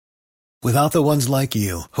Without the ones like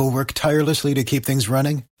you, who work tirelessly to keep things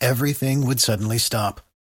running, everything would suddenly stop.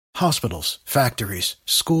 Hospitals, factories,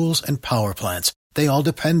 schools, and power plants, they all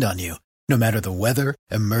depend on you. No matter the weather,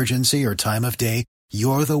 emergency, or time of day,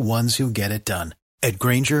 you're the ones who get it done. At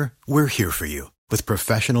Grainger, we're here for you with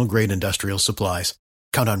professional-grade industrial supplies.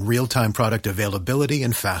 Count on real-time product availability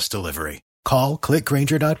and fast delivery. Call,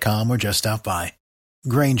 clickgrainger.com, or just stop by.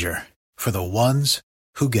 Grainger, for the ones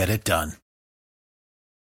who get it done.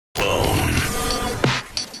 Bone.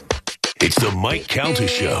 It's the Mike Calta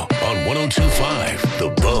Show on 102.5 The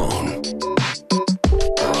Bone.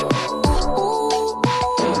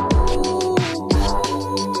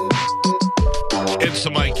 It's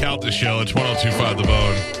the Mike Calta Show. It's 102.5 The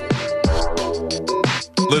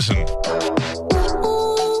Bone. Listen,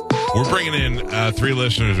 we're bringing in 3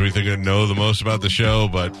 listeners we think know the most about the show,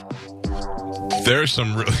 but there's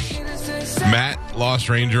some really... Matt Lost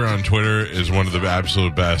Ranger on Twitter is one of the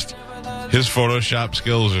absolute best. His Photoshop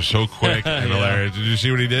skills are so quick and hilarious. Did you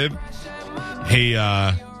see what he did? He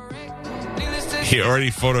already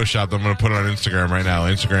Photoshopped. I'm going to put it on Instagram right now.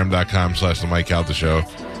 Instagram.com/the Mike Calta Show.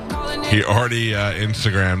 He already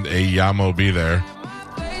Instagrammed a Yamo Be There.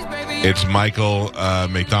 It's Michael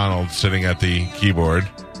McDonald sitting at the keyboard.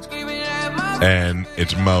 And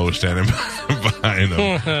it's Mo standing behind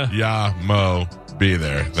him. Yamo Be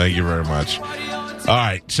There. Thank you very much. All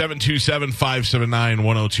right,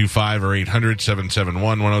 727-579-1025 or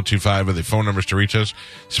 800-771-1025 are the phone numbers to reach us.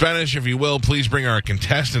 Spanish, if you will, please bring our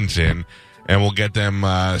contestants in, and we'll get them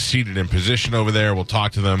seated in position over there. We'll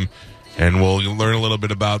talk to them, and we'll learn a little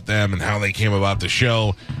bit about them and how they came about the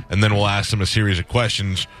show, and then we'll ask them a series of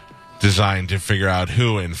questions designed to figure out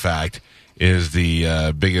who, in fact, is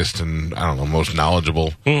the biggest and, I don't know, most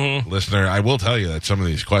knowledgeable listener. I will tell you that some of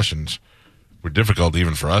these questions were difficult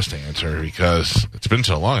even for us to answer because it's been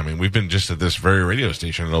so long. I mean, we've been just at this very radio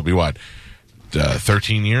station. It'll be,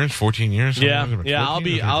 13 years, 14 years? Yeah.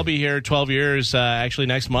 I'll be here 12 years. Actually,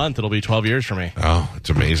 next month, it'll be 12 years for me. Oh,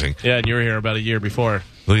 it's amazing. Yeah, and you were here about a year before.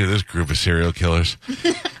 Look at this group of serial killers.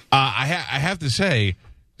 I have to say,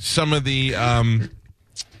 some of the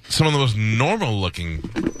most normal-looking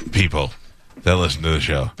people that listen to the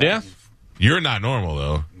show. Yeah? You're not normal,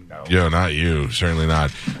 though. No. Yo, not you. Certainly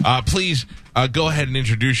not. Please go ahead and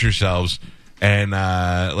introduce yourselves, and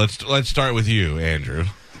let's start with you, Andrew.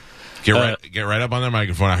 Get right up on that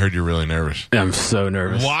microphone. I heard you're really nervous. I'm so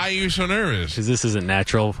nervous. Why are you so nervous? Because this isn't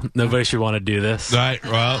natural. Nobody should want to do this. Right.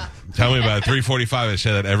 Well, tell me about it. 3:45. I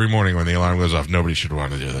say that every morning when the alarm goes off. Nobody should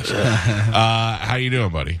want to do this. How you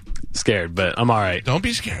doing, buddy? Scared, but I'm all right. Don't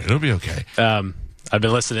be scared. It'll be okay. I've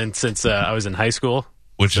been listening since I was in high school.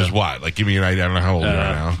 Which is what? Like, give me an idea. I don't know how old you are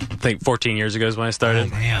now. I think 14 years ago is when I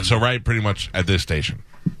started. Oh, man. So right pretty much at this station.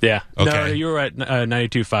 Yeah. Okay. No, you were at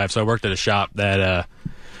 92.5, so I worked at a shop that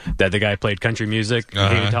the guy played country music, he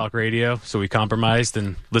would talk radio, so we compromised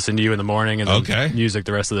and listened to you in the morning and then music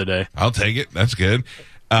the rest of the day. I'll take it. That's good.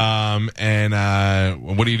 And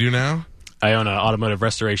what do you do now? I own an automotive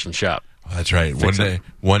restoration shop. Oh, that's right.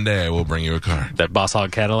 One day I will bring you a car. That Boss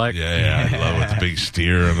Hog Cadillac? Yeah, I love it. The big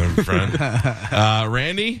steer on the front.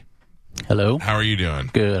 Randy? Hello. How are you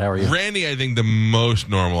doing? Good. How are you? Randy, I think the most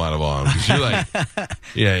normal out of all of them. 'Cause you're like,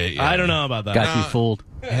 yeah. I don't know about that. Got you fooled.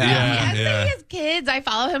 Yeah. He has kids. I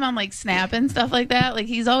follow him on like Snap and stuff like that. Like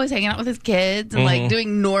he's always hanging out with his kids and like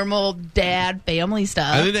doing normal dad family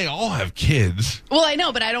stuff. I think they all have kids. Well, I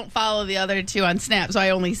know, but I don't follow the other two on Snap, so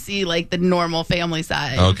I only see like the normal family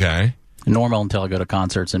side. Okay. Normal until I go to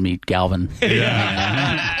concerts and meet Galvin.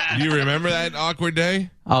 Yeah. Do you remember that awkward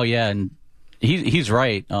day? Oh, yeah, and he's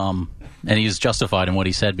right, and he's justified in what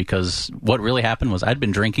he said because what really happened was I'd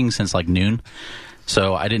been drinking since like noon,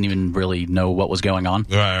 so I didn't even really know what was going on.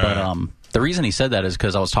 Right. But the reason he said that is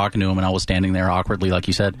because I was talking to him and I was standing there awkwardly, like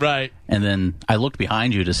you said. Right. And then I looked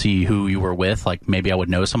behind you to see who you were with. Like maybe I would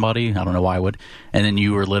know somebody. I don't know why I would. And then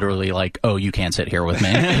you were literally like, "Oh, you can't sit here with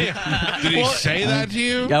me." Did he say that to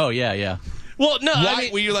you? Oh yeah. Well, no. Why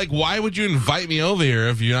were you like? Why would you invite me over here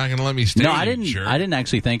if you're not going to let me stay? No, I didn't. Jerk? I didn't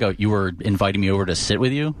actually think you were inviting me over to sit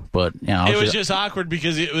with you. But it was just awkward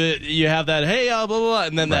because you have that blah blah blah,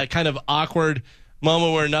 and then that kind of awkward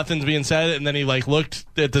moment where nothing's being said, and then he like looked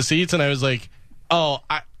at the seats, and I was like, "Oh,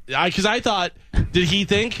 because I thought, did he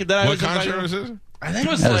think that I was What concert inviting? was this? I think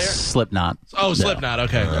it was that Slayer. was Slipknot. Oh, Slipknot.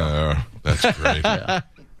 Okay. That's great.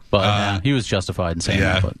 But he was justified in saying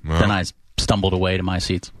that. But then I stumbled away to my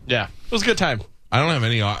seats. Yeah, it was a good time. I don't have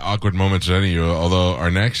any awkward moments with any of you, although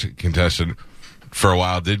our next contestant for a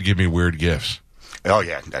while did give me weird gifts. Oh,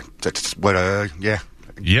 yeah. That's what, yeah.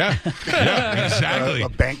 Yeah, exactly. A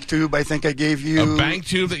bank tube, I think I gave you. A bank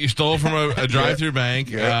tube that you stole from a drive-through bank.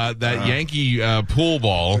 That Yankee pool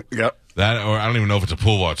ball. Yep. That, or I don't even know if it's a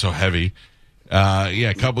pool ball. It's so heavy.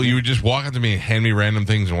 A couple. You would just walk up to me and hand me random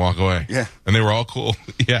things and walk away. Yeah. And they were all cool.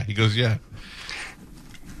 Yeah. He goes, yeah.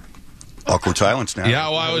 Awkward silence now. Yeah,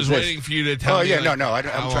 well, I was waiting for you to tell me. Oh, yeah, no. I'm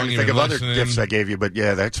trying to think of other gifts I gave you, but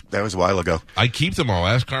yeah, that was a while ago. I keep them all.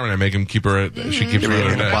 Ask Carmen. I make them keep her. She keeps her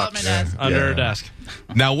in under a her box. desk. Under her desk.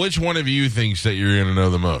 Now, which one of you thinks that you're going to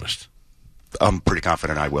know the most? I'm pretty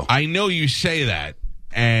confident I will. I know you say that,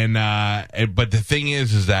 and but the thing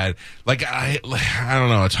is that like I don't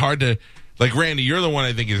know. It's hard to like Randy. You're the one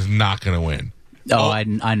I think is not going to win. Oh, I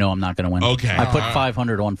know I'm not going to win. Okay. I put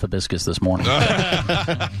 500 on Fabiscus this morning.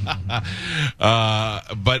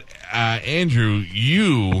 But Andrew,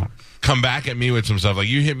 you come back at me with some stuff. Like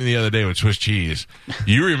you hit me the other day with Swiss cheese.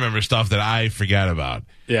 You remember stuff that I forgot about.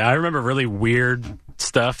 Yeah, I remember really weird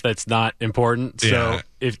stuff that's not important. So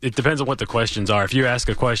Yeah. it depends on what the questions are. If you ask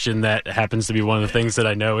a question that happens to be one of the things that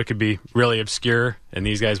I know, it could be really obscure and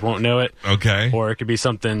these guys won't know it. Okay. Or it could be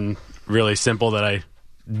something really simple that I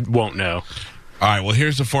won't know. All right, well,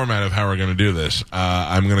 here's the format of how we're going to do this.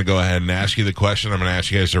 I'm going to go ahead and ask you the question. I'm going to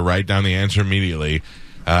ask you guys to write down the answer immediately,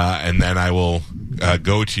 and then I will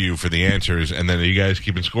go to you for the answers. And then are you guys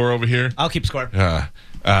keeping score over here? I'll keep score.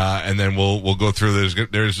 And then we'll go through.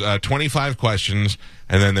 There's 25 questions,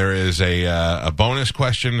 and then there is a bonus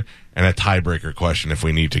question and a tiebreaker question if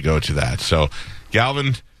we need to go to that. So,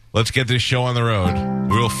 Galvin, let's get this show on the road.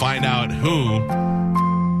 We will find out who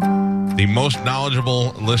the most knowledgeable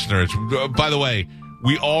listeners. By the way,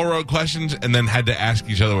 we all wrote questions and then had to ask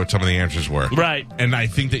each other what some of the answers were. Right. And I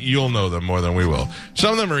think that you'll know them more than we will.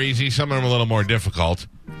 Some of them are easy. Some of them are a little more difficult.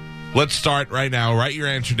 Let's start right now. Write your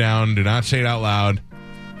answer down. Do not say it out loud.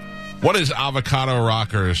 What is Avocado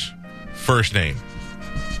Rocker's first name?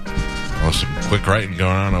 Oh, some quick writing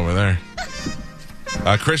going on over there.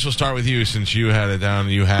 Chris, we'll start with you since you had it down.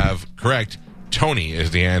 You have correct. Tony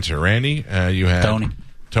is the answer. Randy, you have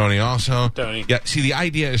Tony also. Tony. Yeah, see, the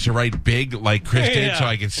idea is to write big like Chris did so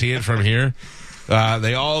I can see it from here.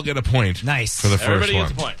 They all get a point. Nice. For the Everybody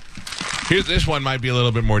first gets one. a point. Here's this one might be a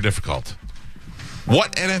little bit more difficult.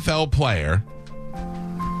 What NFL player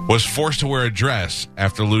was forced to wear a dress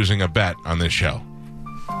after losing a bet on this show?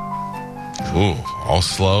 Ooh, all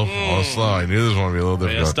slow. I knew this one would be a little Yeah,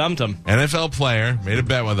 difficult. stumped him. NFL player made a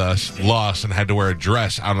bet with us, lost, and had to wear a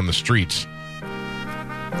dress out on the streets.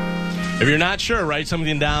 If you're not sure, write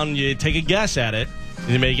something down. You take a guess at it,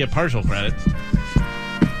 and you may get partial credit.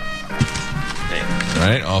 All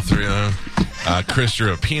right, all three of them. Chris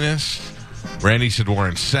drew a penis. Randy said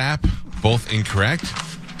Warren Sapp. Both incorrect.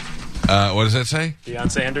 What does that say?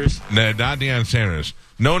 Deion Sanders? No, not Deion Sanders.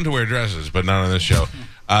 Known to wear dresses, but not on this show.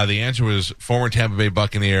 The answer was former Tampa Bay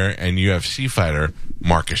Buccaneer and UFC fighter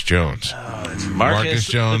Marcus Jones. Marcus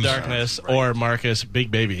Jones. The Darkness or Marcus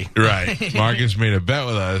Big Baby. Right. Marcus made a bet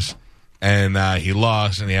with us, and he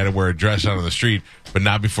lost, and he had to wear a dress out on the street, but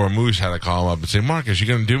not before Moose had to call him up and say, Marcus, you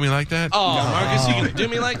going to do me like that? Oh, Marcus, you gonna do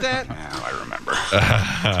me like that? Yeah, I remember.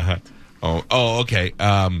 Okay.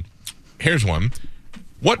 Here's one.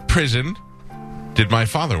 What prison did my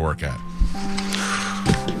father work at?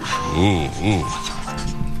 Ooh.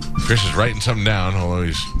 Chris is writing something down, although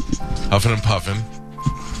he's huffing and puffing.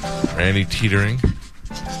 Randy teetering.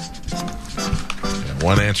 Got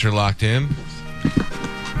one answer locked in.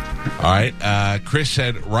 All right. Chris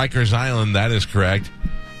said Rikers Island. That is correct.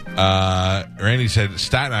 Randy said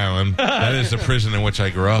Staten Island. That is the prison in which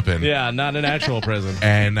I grew up in. Yeah, not an actual prison.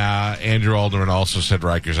 And Andrew Alderman also said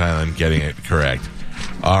Rikers Island, getting it correct.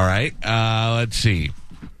 All right. Let's see.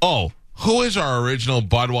 Oh, who is our original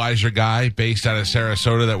Budweiser guy based out of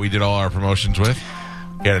Sarasota that we did all our promotions with?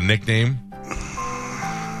 He had a nickname.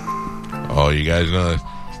 Oh, you guys know that.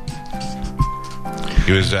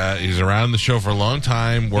 He was around the show for a long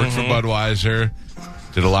time, worked for Budweiser,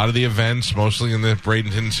 did a lot of the events, mostly in the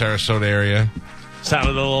Bradenton, Sarasota area.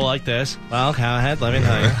 Sounded a little like this. Well, go ahead, let me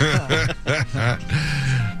tell you.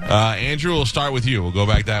 Andrew, we'll start with you. We'll go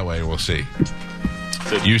back that way. We'll see.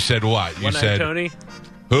 You said what? You One-Eyed said Tony?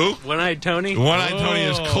 Who? One-Eyed Tony? One-Eyed Tony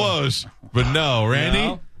is close, but no.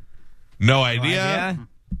 Randy? No idea.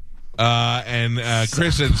 And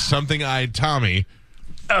Chris said something-eyed Tommy.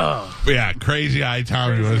 Oh. Yeah, crazy-eyed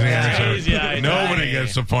Tommy was the answer. Crazy-eyed Nobody Tommy.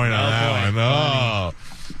 gets the point on that one.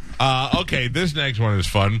 Oh. Okay, this next one is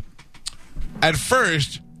fun. At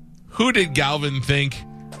first, who did Galvin think?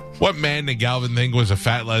 What man did Galvin think was a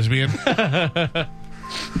fat lesbian?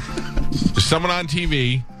 Someone on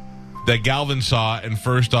TV that Galvin saw and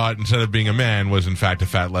first thought, instead of being a man, was in fact a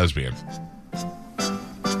fat lesbian.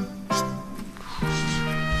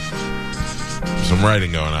 Some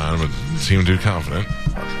writing going on, but seemed too confident.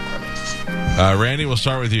 Randy, we'll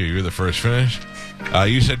start with you. You're the first finish.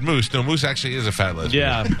 You said Moose. No, Moose actually is a fat lesbian.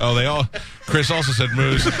 Yeah. Oh, Chris also said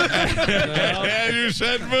Moose. And you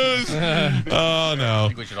said Moose. Oh, no. I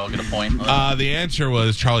think we should all get a point. The answer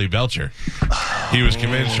was Charlie Belcher. He was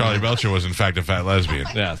convinced Charlie Belcher was, in fact, a fat lesbian.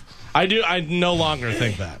 Yeah. I no longer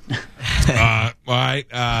think that. All right.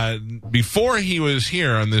 Before he was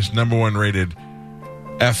here on this number one rated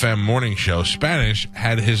FM morning show, Spanish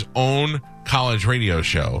had his own college radio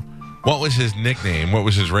show. What was his nickname? What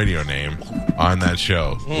was his radio name on that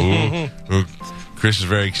show? Ooh. Chris is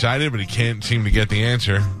very excited, but he can't seem to get the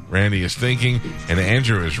answer. Randy is thinking, and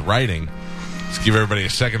Andrew is writing. Let's give everybody a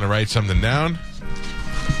second to write something down.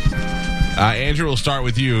 Andrew, we'll start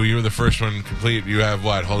with you. You were the first one complete. You have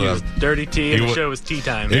what? Hold up. Dirty tea, and the show was tea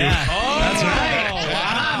time. Yeah. That's right.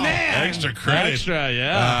 Wow. Man. Extra credit. Extra,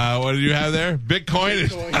 yeah. What did you have there? Bitcoin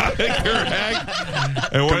is not correct.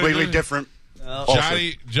 And Completely different.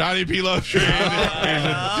 Johnny P. Lovetree is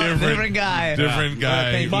a different guy. Different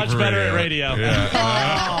guy. Much better at radio. Yeah.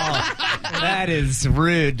 That is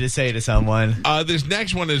rude to say to someone. This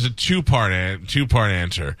next one is a two-part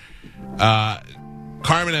answer.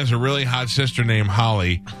 Carmen has a really hot sister named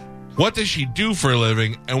Holly. What does she do for a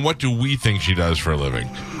living, and what do we think she does for a living?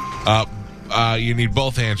 You need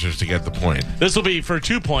both answers to get the point. This will be for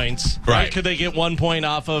 2 points. Right. Could they get 1 point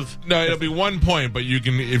off of? No, it'll be 1 point, but you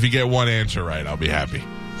can if you get one answer right, I'll be happy.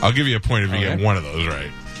 I'll give you a point if you get one of those right.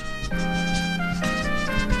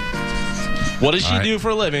 What does she do for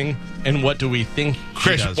a living, and what do we think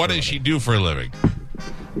Chris, she does what does she do for a living?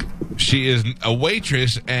 She is a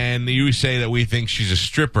waitress, and you say that we think she's a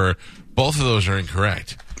stripper. Both of those are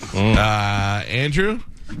incorrect. Andrew?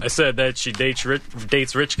 I said that she dates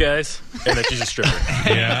rich guys, and that she's a stripper.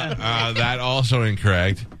 Yeah, that also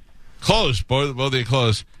incorrect. Close, both of you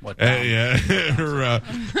close. What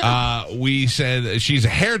we said she's a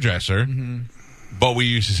hairdresser, but we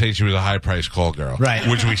used to say she was a high-priced call girl, right?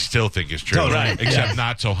 Which we still think is true, Totally. right? Except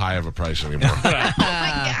not so high of a price anymore. Oh my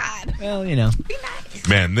God. Well, you know. Be nice.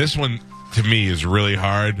 Man, this one to me is really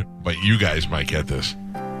hard, but you guys might get this.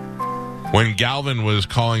 When Galvin was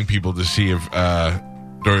calling people to see if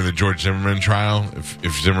during the George Zimmerman trial,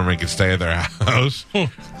 if Zimmerman could stay at their house,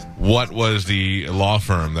 what was the law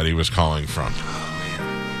firm that he was calling from?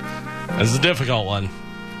 This is a difficult one.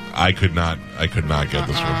 I could not get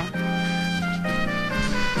this one.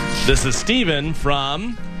 This is Steven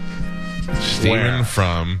from... Steven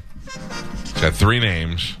from... He's got 3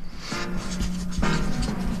 names.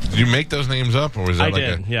 Did you make those names up, or was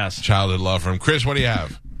that yes. childhood law firm? Chris, what do you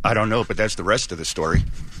have? I don't know, but that's the rest of the story.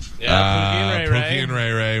 Yeah, Pookie and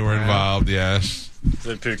Ray Ray were involved, yes.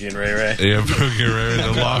 The Pookie and Ray Ray. Yeah, Pookie and Ray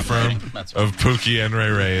Ray. The law firm of Pookie and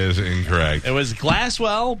Ray Ray is incorrect. It was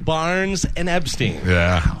Glasswell, Barnes, and Epstein.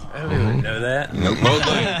 Yeah. I don't even know that.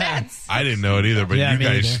 I didn't know it either, but you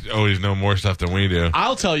guys always know more stuff than we do.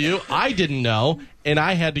 I'll tell you, I didn't know, and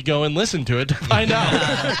I had to go and listen to it to find out.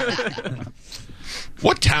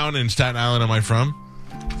 What town in Staten Island am I from?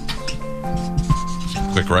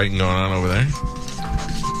 Some quick writing going on over there.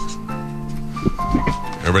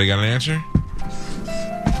 Everybody got an answer?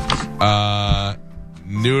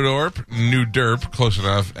 New Derp, close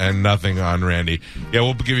enough, and nothing on Randy. Yeah,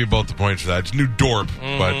 we'll give you both the points for that. It's New Dorp,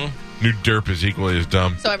 but New Derp is equally as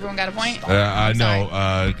dumb. So everyone got a point?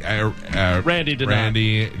 No. Randy did not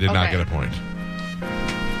get a point.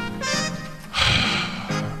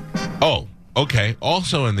 Oh, okay.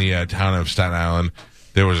 Also in the town of Staten Island,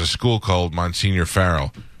 there was a school called Monsignor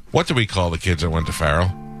Farrell. What do we call the kids that went to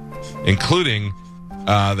Farrell? Including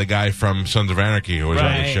the guy from Sons of Anarchy who was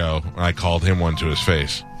on the show, and I called him one to his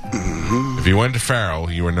face. If you went to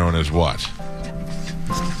Farrell, you were known as what?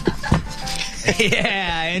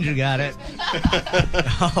 Yeah, Andrew got it.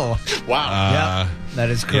 Oh. Wow. Yep, that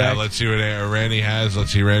is correct. Yeah, let's see what Randy has. Let's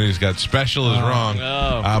see, Randy's got special is wrong.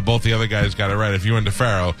 No. Both the other guys got it right. If you went to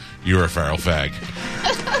Farrell, you were a Farrell fag.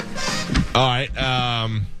 All right.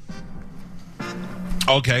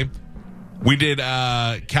 Okay. We did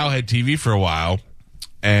Cowhead TV for a while,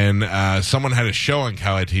 and someone had a show on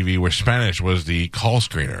Cowhead TV where Spanish was the call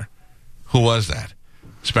screener. Who was that?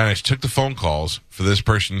 Spanish took the phone calls for this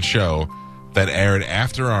person's show that aired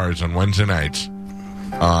after ours on Wednesday nights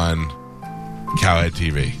on Cowhead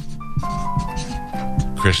TV.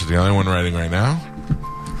 Chris is the only one writing right now.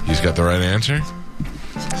 He's got the right answer.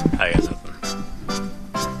 I got nothing.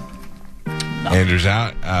 Andrew's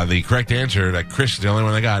out. The correct answer that Chris is the only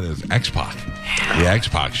one that got is X-Pac. The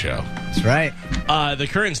X-Pac show. That's right. The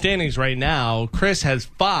current standings right now, Chris has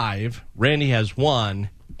 5, Randy has 1,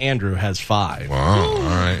 Andrew has 5. Wow, all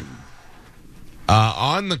right.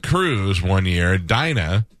 On the cruise one year,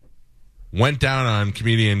 Dinah went down on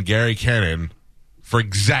comedian Gary Cannon for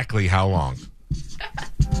exactly how long?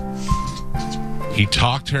 He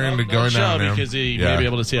talked her into going down there. Because he may be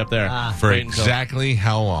able to see up there. For exactly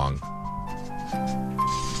how long?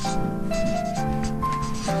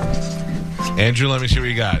 Andrew, let me see what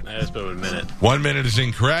you got. I just put 1 minute. 1 minute is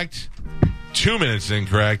incorrect. 2 minutes is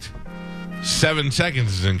incorrect. 7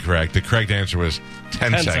 seconds is incorrect. The correct answer was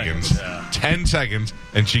 10 seconds. 10 seconds,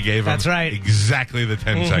 and she gave him exactly the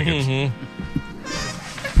 10 seconds.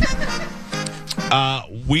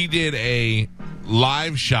 We did a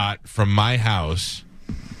live shot from my house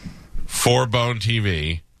for Bone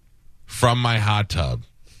TV from my hot tub.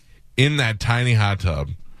 In that tiny hot tub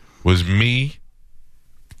was me,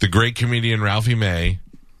 the great comedian Ralphie May,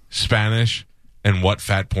 Spanish, and what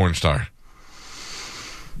fat porn star?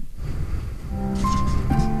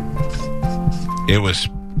 It was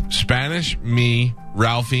Spanish, me,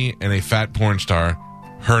 Ralphie, and a fat porn star.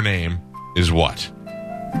 Her name is what?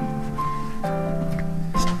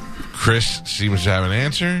 Chris seems to have an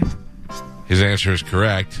answer. His answer is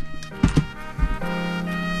correct.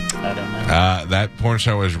 I don't know. That porn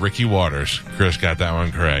star was Ricky Waters. Chris got that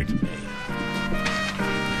one correct. Here's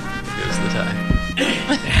the tie.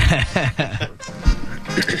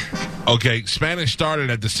 Okay, Spanish started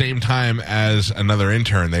at the same time as another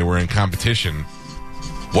intern. They were in competition.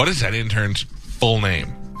 What is that intern's full name?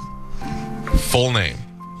 Full name.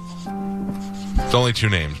 It's only 2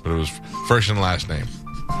 names, but it was first and last name.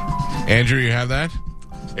 Andrew, you have that?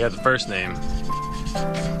 Yeah, the first name.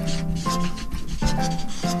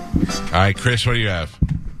 All right, Chris, what do you have?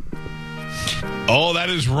 Oh, that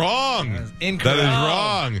is wrong. Incorrect. That is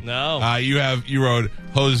wrong. No. You wrote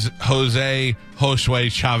Jose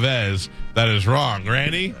Josue Chavez. That is wrong.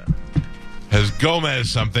 Randy has Gomez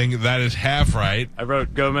something. That is half right. I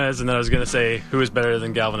wrote Gomez, and then I was going to say, who is better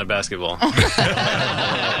than Galvin at basketball?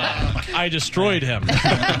 I destroyed him. The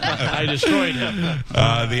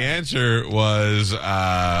answer was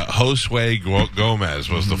Josue Gomez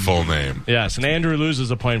was the full name. Yes, and Andrew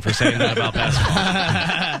loses a point for saying that about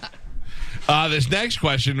basketball. This next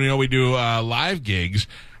question, we do live gigs.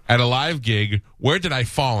 At a live gig, where did I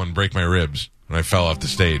fall and break my ribs when I fell off the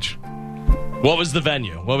stage? What was the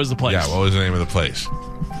venue? What was the place? Yeah, what was the name of the place?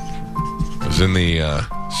 It was in the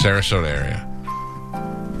Sarasota area.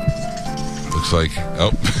 Looks like...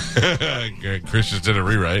 Oh, Chris just did a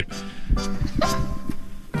rewrite.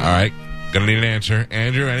 All right, gonna need an answer.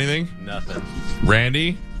 Andrew, anything? Nothing.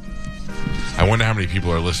 Randy? I wonder how many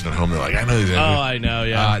people are listening at home. They're like, I know these. I know,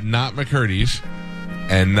 yeah. Not McCurdy's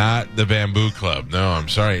and not the Bamboo Club. No, I'm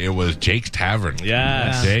sorry. It was Jake's Tavern.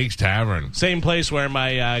 Yes. Jake's Tavern. Same place where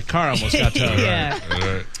my car almost got towed. Yeah.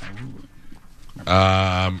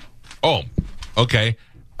 Okay.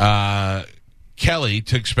 Kelly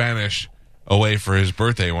took Spanish away for his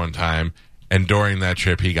birthday one time, and during that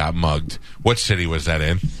trip, he got mugged. What city was that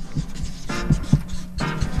in?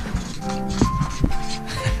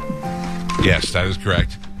 Yes, that is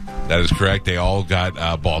correct. That is correct. They all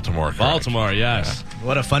got Baltimore correct. Baltimore, yes. Yeah.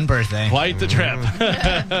 What a fun birthday. Quite the trip.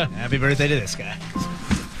 Happy birthday to this guy.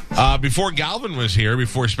 Before Galvin was here,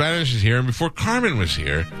 before Spanish was here, and before Carmen was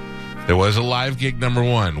here, there was a live gig number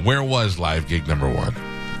 1. Where was live gig number 1?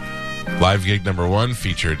 Live gig number 1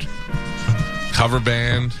 featured cover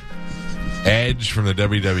band. Edge from the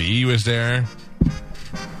WWE was there.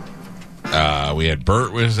 We had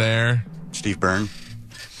Burt was there. Steve Byrne.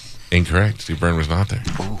 Incorrect. Steve Byrne was not there.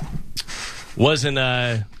 Oh. Wasn't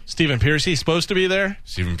Stephen Piercy supposed to be there?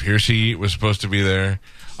 Stephen Piercy was supposed to be there.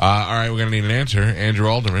 All right, we're going to need an answer. Andrew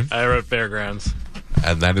Alderman. I wrote Fairgrounds.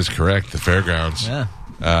 And that is correct. The Fairgrounds. Yeah.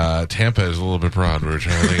 Tampa is a little bit broad. We were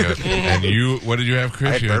trying to think of. And you, what did you have, Chris?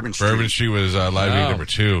 I had Bourbon Street. Bourbon Street was live gig number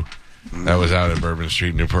 2. That was out at Bourbon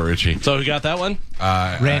Street, Newport Richie. So who got that one?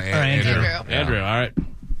 Andrew. Andrew, all right.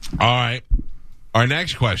 All right. Our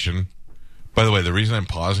next question. By the way, the reason I'm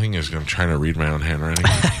pausing is I'm trying to read my own handwriting.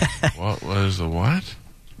 What was the what?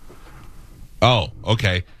 Oh,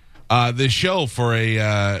 okay. The show for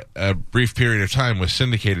a brief period of time was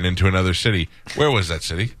syndicated into another city. Where was that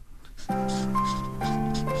city?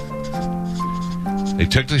 They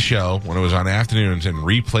took the show when it was on afternoons and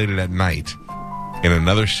replayed it at night in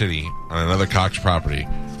another city on another Cox property,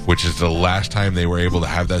 which is the last time they were able to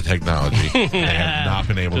have that technology. They have not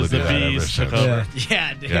been able to do that ever since.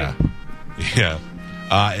 Yeah, dude. Yeah.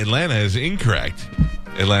 Atlanta is incorrect.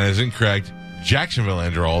 Jacksonville,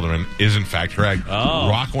 Andrew Alderman, is in fact correct. Oh.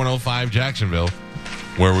 Rock 105 Jacksonville,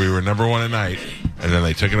 where we were number 1 at night, and then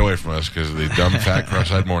they took it away from us because of the dumb, fat,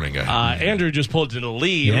 cross-eyed morning guy. Andrew just pulled to the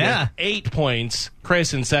lead with 8 points.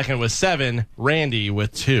 Chris in second with 7. Randy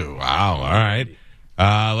with 2. Wow. All right.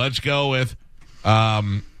 Let's go with,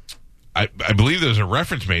 I believe there's a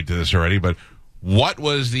reference made to this already, but What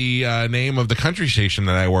was the name of the country station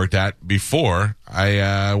that I worked at before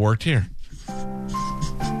I worked here?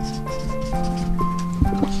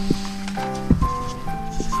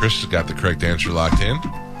 Chris has got the correct answer locked in.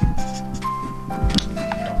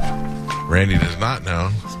 Randy does not know.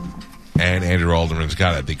 And Andrew Alderman's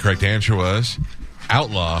got it. The correct answer was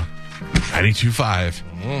Outlaw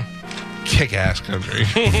 92.5. Kick-ass country.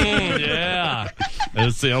 Yeah.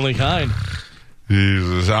 It's the only kind.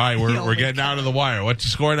 Jesus. All right, we're getting out of the wire. What's the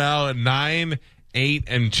score now? 9, 8,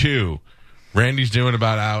 and 2. Randy's doing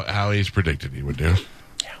about how he's predicted he would do.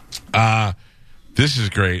 This is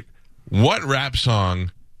great. What rap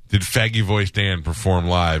song did Faggy Voice Dan perform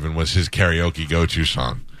live and was his karaoke go-to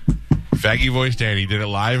song? Faggy Voice Dan, he did it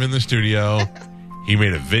live in the studio. He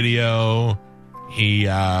made a video. He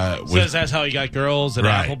says that's how he got girls at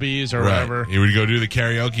Applebee's or whatever. He would go do the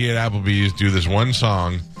karaoke at Applebee's, do this one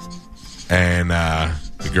song, and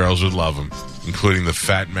the girls would love him, including the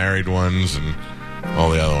fat married ones and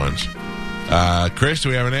all the other ones. Chris, do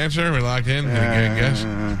we have an answer? We're locked in? Any guess?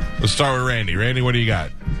 Let's start with Randy. Randy, what do you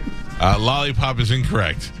got? Lollipop is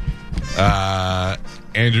incorrect.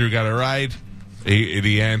 Andrew got it right.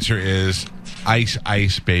 The answer is Ice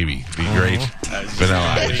Ice Baby. The great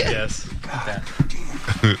Vanilla Ice. Yes.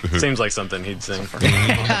 Seems like something he'd sing.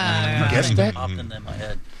 Guess that? Popped into my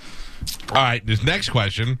head. All right, this next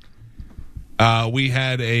question. We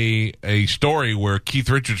had a story where Keith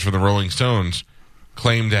Richards from the Rolling Stones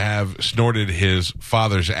claimed to have snorted his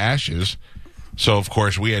father's ashes. So, of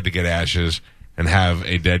course, we had to get ashes and have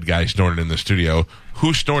a dead guy snorted in the studio.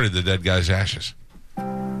 Who snorted the dead guy's ashes?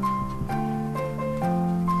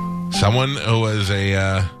 Someone who was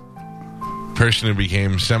a person who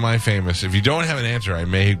became semi-famous. If you don't have an answer, I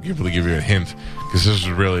may be able to give you a hint, because this is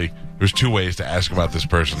really, there's two ways to ask about this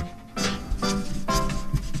person.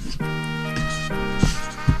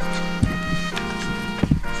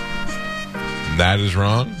 That is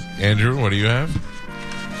wrong. Andrew, what do you have?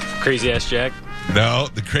 Crazy Ass Jack. No,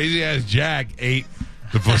 the Crazy Ass Jack ate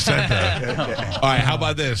the placenta. All right, how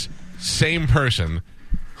about this? Same person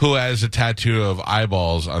who has a tattoo of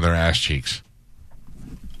eyeballs on their ass cheeks.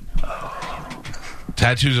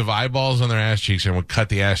 Tattoos of eyeballs on their ass cheeks, and would cut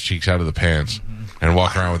the ass cheeks out of the pants and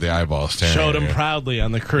walk around with the eyeballs. Showed him proudly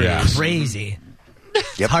on the cruise. Yeah. Crazy.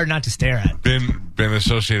 It's hard not to stare at. Been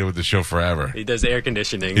associated with the show forever. He does air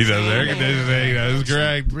conditioning. He does air conditioning. That is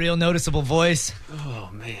correct. Real noticeable voice. Oh,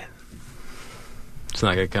 man. It's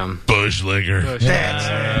not going to come. Bush liquor. Bush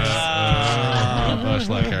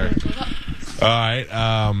liquor. All right.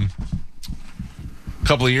 A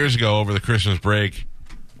couple of years ago, over the Christmas break,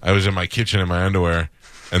 I was in my kitchen in my underwear,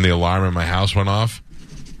 and the alarm in my house went off.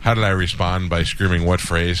 How did I respond? By screaming what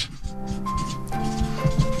phrase?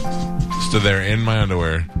 Stood there in my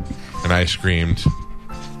underwear, and I screamed.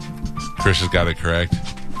 Chris has got it correct.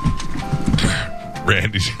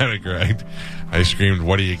 Randy's got it correct. I screamed,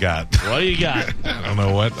 what do you got? What do you got? I don't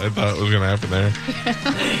know what I thought was going to happen there.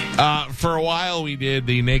 For a while, we did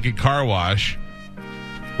the naked car wash.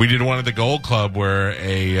 We did one at the Gold Club where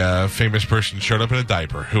a famous person showed up in a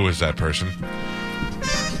diaper. Who was that person?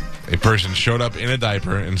 A person showed up in a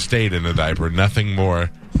diaper and stayed in a diaper. Nothing more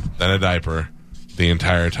than a diaper the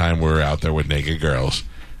entire time we were out there with naked girls.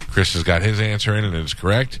 Chris has got his answer in, and it's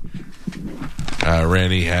correct.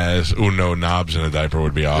 Randy has, no, knobs in a diaper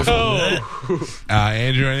would be awful.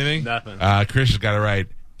 Andrew, anything? Nothing. Chris has got it right.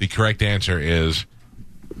 The correct answer is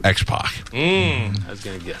X-Pac. I was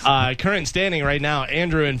going to guess. Current standing right now,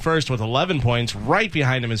 Andrew in first with 11 points. Right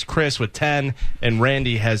behind him is Chris with 10, and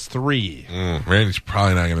Randy has 3. Randy's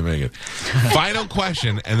probably not going to make it. Final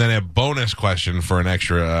question, and then a bonus question for an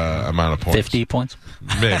extra amount of points. 50 points?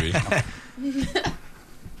 Maybe.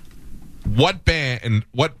 What band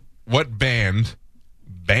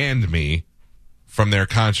banned me from their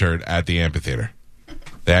concert at the amphitheater?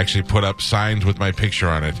 They actually put up signs with my picture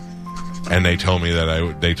on it, and they told me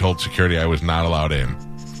that they told security I was not allowed in.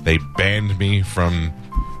 They banned me from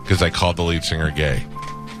because I called the lead singer gay.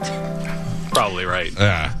 Probably right.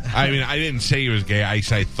 Yeah, I mean, I didn't say he was gay. I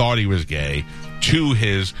thought he was gay to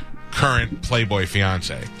his current Playboy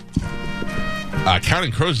fiance.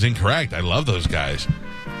 Counting Crows is incorrect. I love those guys.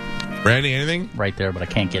 Randy, anything? Right there, but I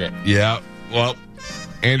can't get it. Yeah. Well,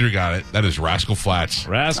 Andrew got it. That is Rascal Flatts.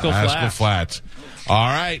 Rascal Flatts. All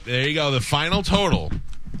right. There you go. The final total.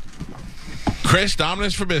 Chris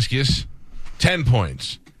Dominus Probiscus, 10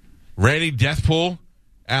 points. Randy Deathpool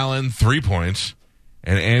Allen, 3 points.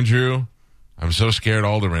 And Andrew, I'm so scared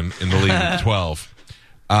Alderman, in the lead with 12.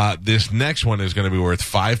 This next one is going to be worth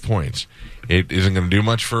 5 points. It isn't going to do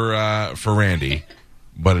much for Randy.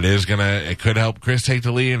 But it could help Chris take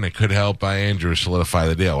the lead, and it could help Andrew solidify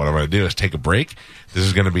the deal. What I'm going to do is take a break. This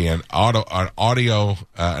is going to be an audible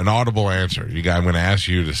answer. I'm going to ask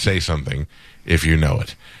you to say something if you know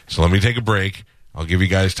it. So let me take a break. I'll give you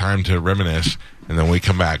guys time to reminisce, and then when we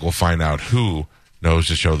come back, we'll find out who knows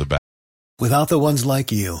the show the best. Without the ones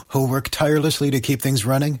like you, who work tirelessly to keep things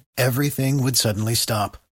running, everything would suddenly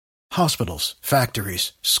stop. Hospitals,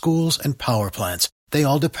 factories, schools, and power plants, they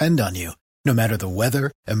all depend on you. No matter the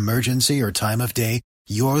weather, emergency, or time of day,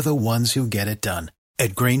 you're the ones who get it done.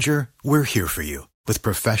 At Grainger, we're here for you with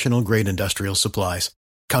professional-grade industrial supplies.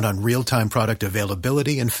 Count on real-time product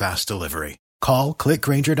availability and fast delivery. Call, click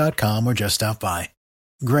Grainger.com, or just stop by.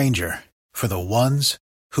 Grainger, for the ones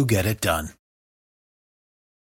who get it done.